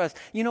doing through us.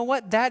 You know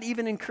what? That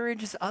even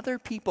encourages other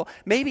people.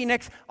 Maybe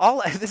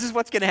this is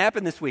what's going to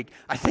happen this week.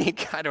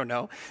 I don't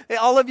know.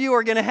 All of you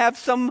are going to have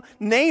some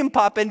name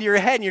pop into your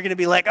head, and you're going to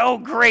be like, oh,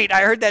 great,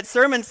 I heard that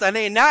sermon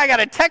Sunday, and now I got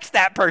to text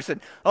that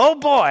person. Oh,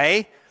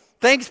 boy.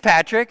 Thanks,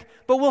 Patrick.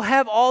 But we'll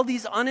have all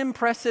these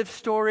unimpressive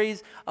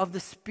stories of the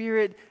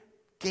Spirit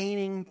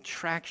gaining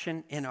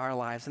traction in our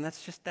lives. And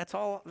that's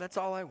all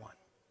I want.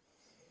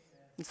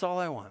 That's all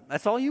I want.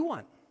 That's all you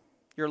want.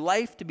 Your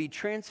life to be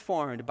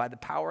transformed by the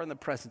power and the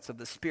presence of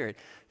the Spirit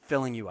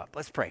filling you up.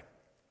 Let's pray.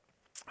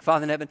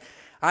 Father in heaven,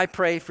 I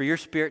pray for your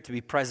Spirit to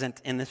be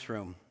present in this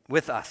room,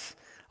 with us,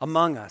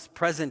 among us,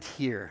 present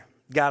here.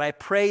 God, I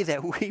pray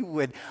that we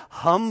would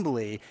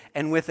humbly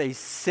and with a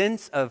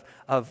sense of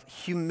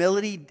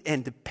humility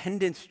and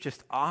dependence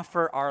just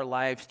offer our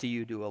lives to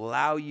you, to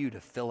allow you to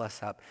fill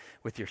us up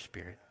with your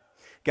Spirit.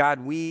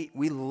 God, we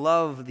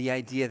love the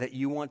idea that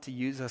you want to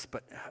use us,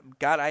 but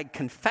God, I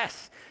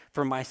confess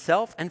for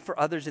myself and for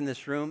others in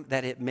this room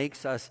that it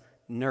makes us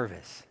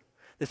nervous.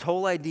 This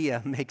whole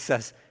idea makes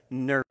us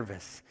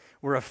nervous.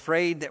 We're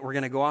afraid that we're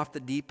going to go off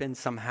the deep end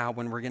somehow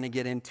when we're going to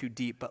get in too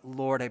deep. But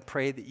Lord, I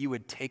pray that you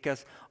would take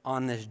us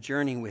on this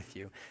journey with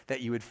you,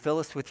 that you would fill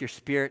us with your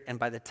Spirit, and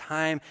by the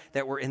time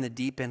that we're in the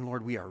deep end,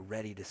 Lord, we are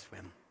ready to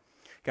swim.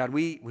 God,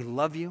 we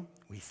love you.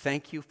 We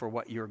thank you for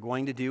what you're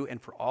going to do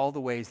and for all the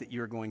ways that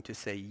you're going to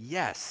say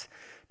yes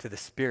to the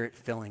Spirit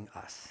filling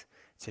us.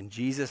 It's in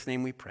Jesus'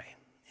 name we pray.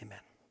 Amen.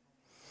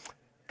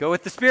 Go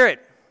with the Spirit.